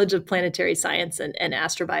our knowledge of planetary science and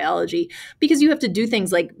astrobiology, because you have to do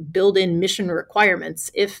things like build in mission requirements.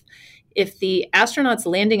 If the astronauts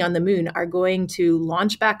landing on the moon are going to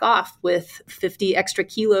launch back off with 50 extra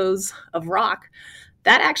kilos of rock,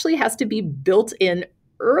 that actually has to be built in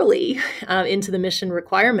early into the mission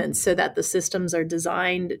requirements so that the systems are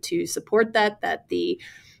designed to support that the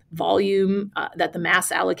volume, that the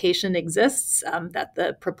mass allocation exists, that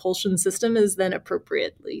the propulsion system is then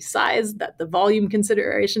appropriately sized, that the volume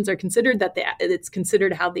considerations are considered, that it's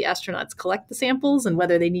considered how the astronauts collect the samples and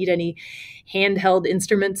whether they need any handheld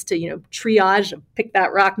instruments to, triage, pick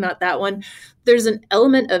that rock, not that one. There's an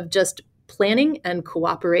element of just planning and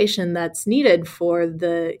cooperation that's needed for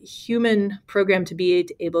the human program to be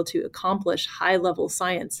able to accomplish high-level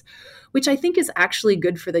science, which I think is actually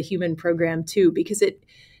good for the human program too, because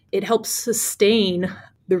it helps sustain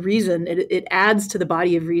the reason. It adds to the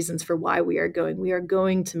body of reasons for why we are going. We are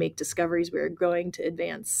going to make discoveries. We are going to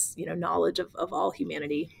advance, knowledge of all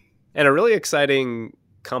humanity. And a really exciting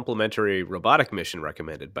complementary robotic mission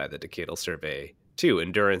recommended by the Decadal Survey too,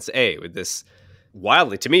 Endurance A, with this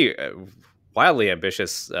wildly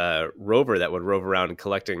ambitious rover that would rove around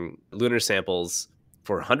collecting lunar samples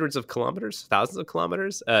for hundreds of kilometers, thousands of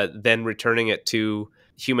kilometers, then returning it to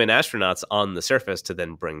human astronauts on the surface to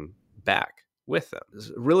then bring back with them.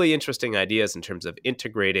 There's really interesting ideas in terms of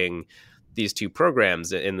integrating these two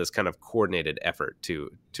programs in this kind of coordinated effort to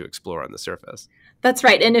explore on the surface. That's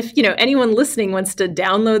right. And if, anyone listening wants to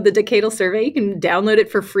download the Decadal Survey, you can download it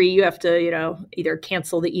for free. You have to, either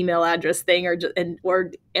cancel the email address thing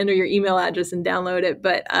or enter your email address and download it.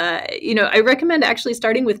 But, I recommend actually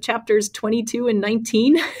starting with chapters 22 and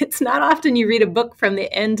 19. It's not often you read a book from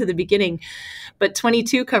the end to the beginning, but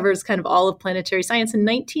 22 covers kind of all of planetary science, and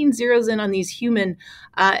 19 zeroes in on these human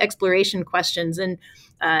exploration questions. And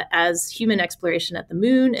as human exploration at the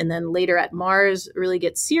moon and then later at Mars really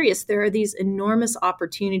gets serious, there are these enormous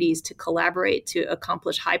opportunities to collaborate to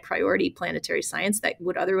accomplish high priority planetary science that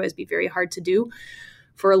would otherwise be very hard to do.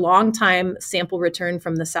 For a long time, sample return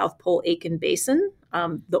from the South Pole Aitken Basin,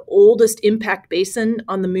 the oldest impact basin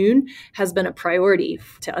on the moon, has been a priority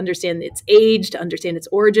to understand its age, to understand its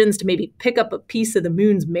origins, to maybe pick up a piece of the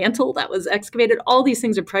moon's mantle that was excavated. All these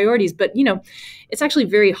things are priorities, but it's actually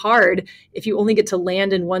very hard if you only get to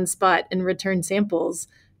land in one spot and return samples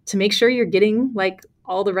to make sure you're getting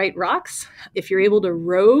all the right rocks. If you're able to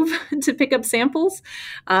rove to pick up samples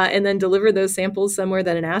and then deliver those samples somewhere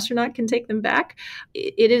that an astronaut can take them back,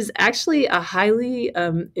 it is actually a highly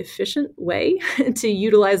efficient way to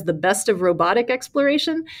utilize the best of robotic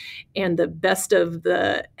exploration and the best of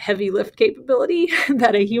the heavy lift capability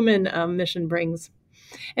that a human mission brings.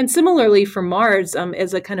 And similarly for Mars,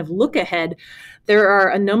 as a kind of look ahead, there are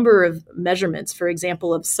a number of measurements, for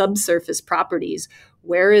example, of subsurface properties.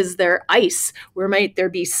 Where is there ice? Where might there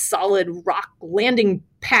be solid rock landing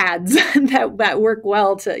pads that work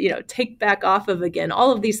well to take back off of again?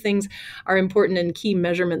 All of these things are important and key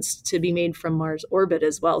measurements to be made from Mars orbit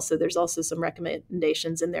as well. So there's also some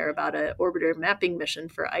recommendations in there about an orbiter mapping mission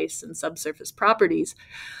for ice and subsurface properties,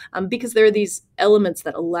 because there are these elements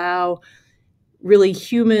that allow really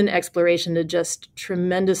human exploration to just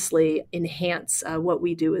tremendously enhance what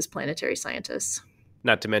we do as planetary scientists.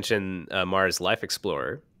 Not to mention Mars Life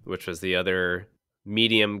Explorer, which was the other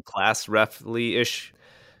medium class, roughly-ish,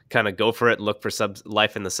 kind of go for it, look for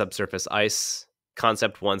life in the subsurface ice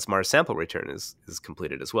concept once Mars sample return is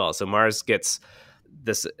completed as well. So Mars gets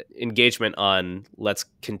this engagement on let's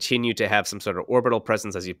continue to have some sort of orbital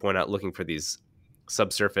presence, as you point out, looking for these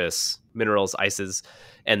subsurface minerals, ices,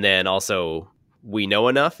 and then also we know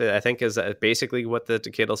enough, I think is basically what the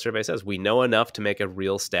Decadal Survey says. We know enough to make a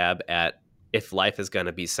real stab at if life is going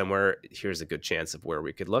to be somewhere, here's a good chance of where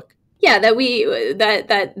we could look. Yeah,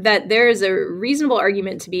 that there is a reasonable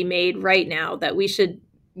argument to be made right now that we should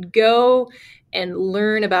go and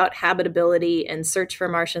learn about habitability and search for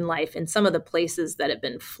Martian life in some of the places that have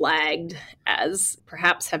been flagged as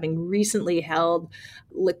perhaps having recently held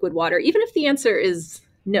liquid water. Even if the answer is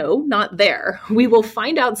no, not there, we will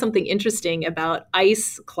find out something interesting about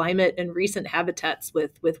ice, climate, and recent habitats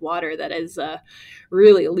with water that is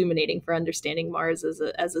really illuminating for understanding Mars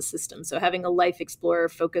as a system. So having a life explorer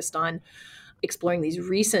focused on exploring these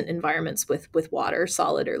recent environments with water,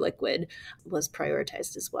 solid or liquid, was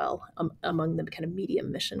prioritized as well among the kind of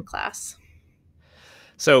medium mission class.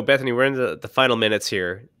 So Bethany, we're in the final minutes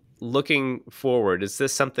here. Looking forward, is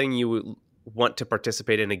this something you want to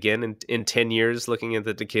participate in again in 10 years looking at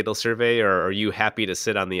the Decadal Survey, or are you happy to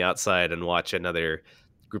sit on the outside and watch another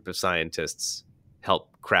group of scientists help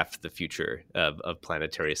craft the future of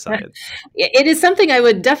planetary science? It is something I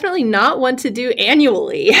would definitely not want to do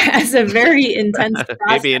annually as a very intense process.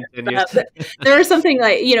 Maybe in 10 years. There are something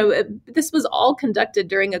this was all conducted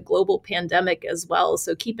during a global pandemic as well.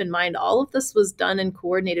 So keep in mind, all of this was done and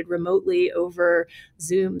coordinated remotely over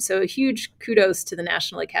Zoom. So a huge kudos to the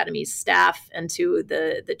National Academy's staff and to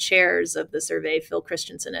the chairs of the survey, Phil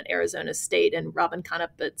Christensen at Arizona State and Robin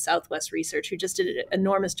Canup at Southwest Research, who just did an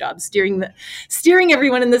enormous job steering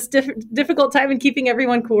everyone in this difficult time and keeping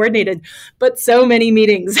everyone coordinated. But so many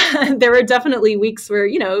meetings. There were definitely weeks where,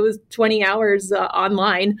 it was 20 hours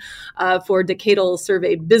online for Decadal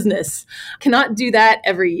Survey business. Cannot do that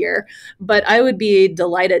every year, but I would be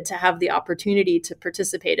delighted to have the opportunity to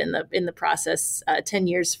participate in the process 10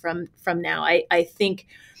 years from now. I think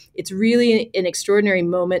it's really an extraordinary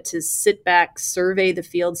moment to sit back, survey the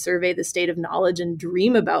field, survey the state of knowledge, and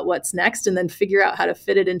dream about what's next, and then figure out how to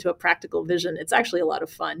fit it into a practical vision. It's actually a lot of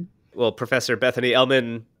fun. Well, Professor Bethany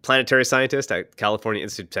Ehlmann, planetary scientist at California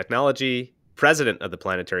Institute of Technology, president of the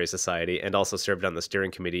Planetary Society, and also served on the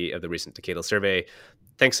steering committee of the recent Decadal Survey.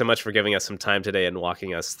 Thanks so much for giving us some time today and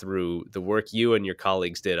walking us through the work you and your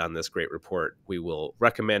colleagues did on this great report. We will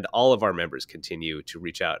recommend all of our members continue to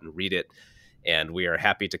reach out and read it, and we are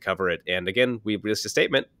happy to cover it. And again, we released a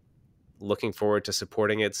statement. looking forward to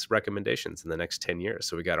supporting its recommendations in the next 10 years.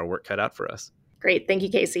 So we got our work cut out for us. Great. Thank you,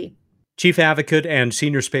 Casey. Chief Advocate and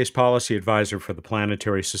Senior Space Policy Advisor for the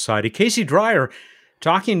Planetary Society, Casey Dreyer,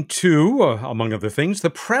 talking to, among other things, the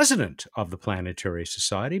president of the Planetary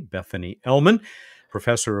Society, Bethany Ehlmann,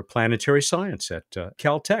 professor of planetary science at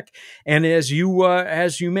Caltech. And as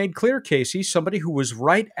you made clear, Casey, somebody who was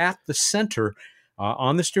right at the center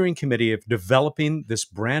on the steering committee of developing this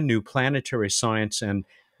brand new planetary science and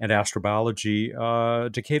astrobiology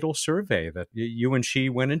decadal survey that you and she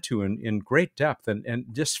went into in great depth and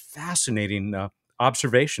just fascinating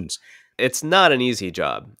observations. It's not an easy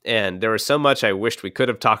job. And there was so much I wished we could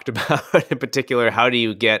have talked about. In particular, how do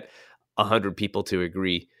you get 100 people to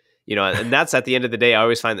agree? And that's at the end of the day, I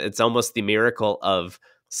always find that it's almost the miracle of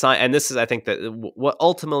science. And this is, I think, that what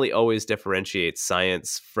ultimately always differentiates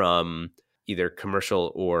science from either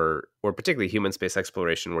commercial or particularly human space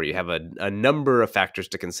exploration, where you have a number of factors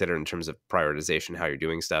to consider in terms of prioritization, how you're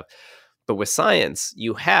doing stuff. But with science,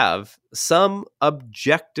 you have some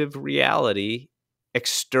objective reality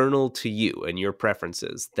external to you and your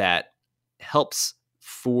preferences that helps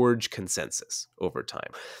forge consensus over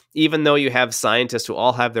time. Even though you have scientists who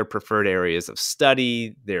all have their preferred areas of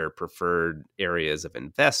study, their preferred areas of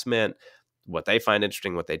investment, what they find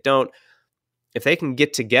interesting, what they don't, if they can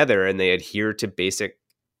get together and they adhere to basic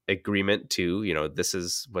agreement to, this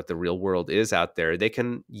is what the real world is out there, they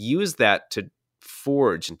can use that to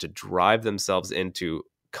forge and to drive themselves into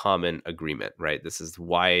common agreement, right? This is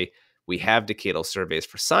why we have decadal surveys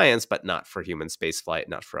for science, but not for human spaceflight,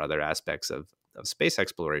 not for other aspects of space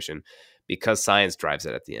exploration, because science drives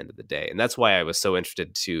it at the end of the day. And that's why I was so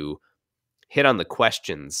interested to hit on the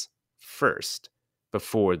questions first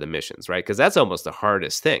before the missions, right? Because that's almost the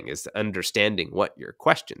hardest thing, is understanding what your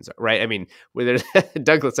questions are, right? I mean,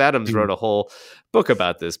 Douglas Adams wrote a whole book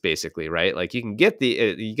about this, basically, right? Like you can get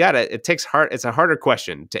it's a harder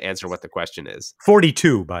question to answer what the question is.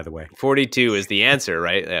 42, by the way. 42 is the answer,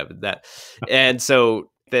 right? And so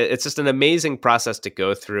it's just an amazing process to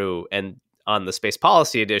go through. And on the Space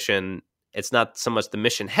Policy Edition, it's not so much the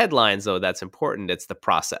mission headlines, though, that's important. It's the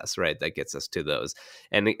process, right, that gets us to those.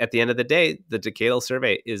 And at the end of the day, the decadal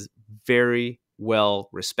survey is very well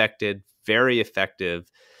respected, very effective,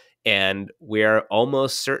 and we are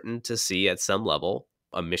almost certain to see at some level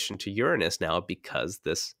a mission to Uranus now because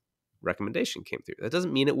this recommendation came through. That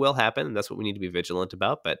doesn't mean it will happen, and that's what we need to be vigilant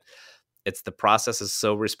about, but the process is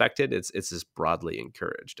so respected, it's just broadly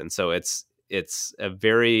encouraged. And so it's a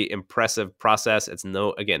very impressive process. It's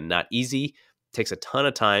not easy. It takes a ton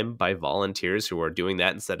of time by volunteers who are doing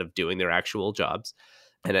that instead of doing their actual jobs.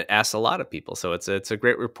 And it asks a lot of people. So it's a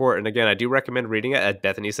great report. And again, I do recommend reading it. As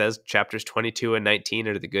Bethany says, chapters 22 and 19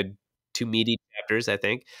 are the good two meaty chapters, I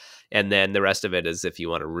think. And then the rest of it is if you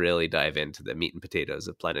want to really dive into the meat and potatoes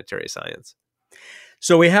of planetary science.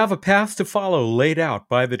 So we have a path to follow laid out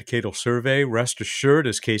by the Decadal Survey. Rest assured,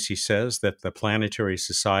 as Casey says, that the Planetary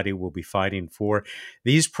Society will be fighting for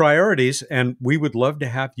these priorities, and we would love to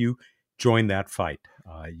have you join that fight.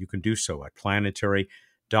 You can do so at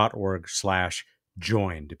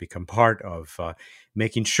planetary.org/join to become part of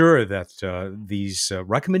making sure that these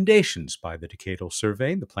recommendations by the Decadal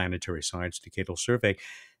Survey, the Planetary Science Decadal Survey,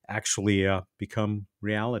 actually become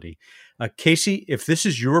reality. Casey, if this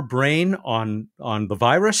is your brain on the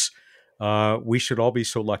virus, we should all be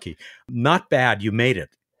so lucky. Not bad. You made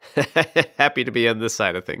it. Happy to be on this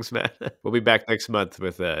side of things, Matt. We'll be back next month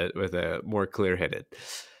with a more clear-headed.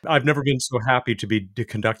 I've never been so happy to be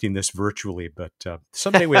conducting this virtually, but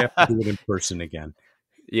someday we have to do it in person again.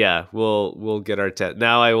 Yeah, we'll get our test.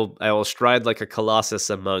 Now I will stride like a colossus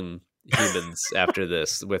among humans after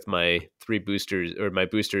this with my 3 boosters, or my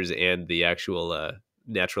boosters and the actual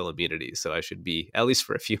natural immunity. So I should be, at least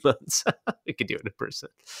for a few months, we could do it in person.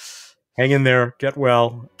 Hang in there. Get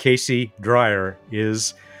well. Casey Dreyer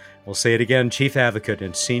is, we'll say it again, Chief Advocate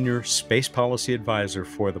and Senior Space Policy Advisor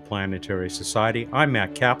for the Planetary Society. I'm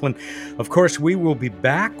Matt Kaplan. Of course, we will be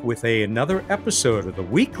back with another episode of the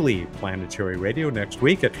weekly Planetary Radio next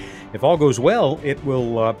week. If all goes well, it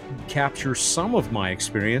will capture some of my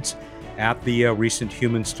experience at the recent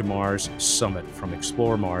Humans to Mars Summit from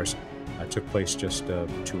Explore Mars. Took place just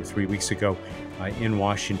 2 or 3 weeks ago in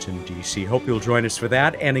Washington, D.C. Hope you'll join us for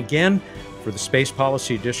that. And again, for the Space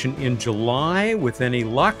Policy Edition in July, with any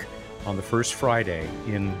luck, on the first Friday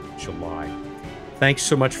in July. Thanks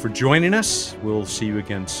so much for joining us. We'll see you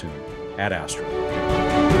again soon at Astro.